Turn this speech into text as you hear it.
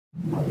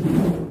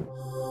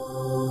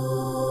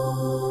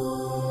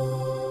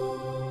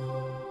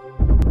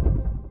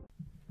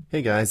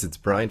Hey guys, it's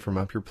Brian from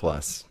Up Your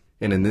Plus,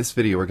 and in this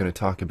video we're going to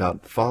talk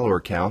about follower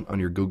count on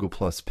your Google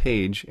Plus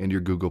page and your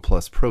Google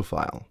Plus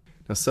profile.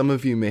 Now some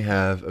of you may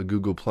have a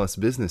Google Plus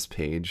business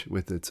page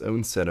with its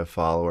own set of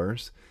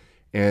followers,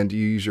 and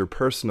you use your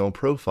personal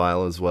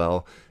profile as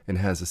well and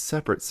has a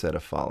separate set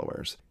of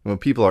followers. And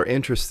what people are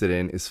interested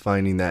in is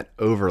finding that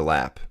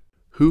overlap.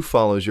 Who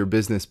follows your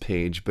business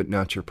page but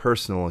not your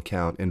personal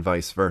account, and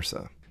vice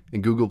versa.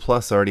 And Google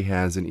Plus already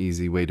has an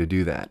easy way to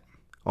do that.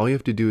 All you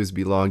have to do is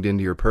be logged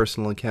into your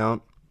personal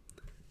account,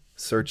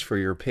 search for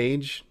your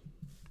page,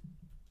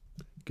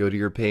 go to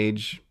your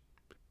page,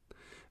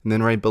 and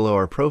then right below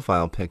our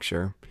profile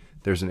picture,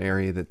 there's an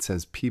area that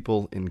says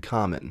People in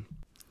Common.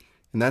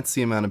 And that's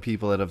the amount of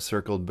people that have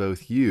circled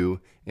both you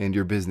and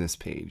your business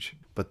page.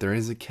 But there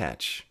is a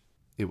catch.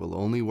 It will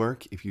only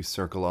work if you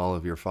circle all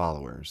of your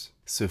followers.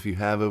 So if you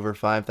have over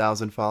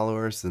 5,000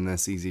 followers, then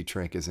this easy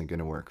trick isn't going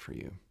to work for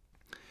you.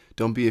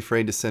 Don't be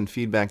afraid to send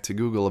feedback to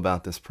Google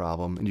about this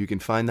problem, and you can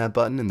find that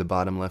button in the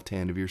bottom left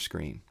hand of your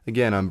screen.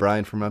 Again, I'm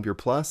Brian from Up Your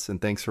Plus,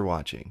 and thanks for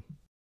watching.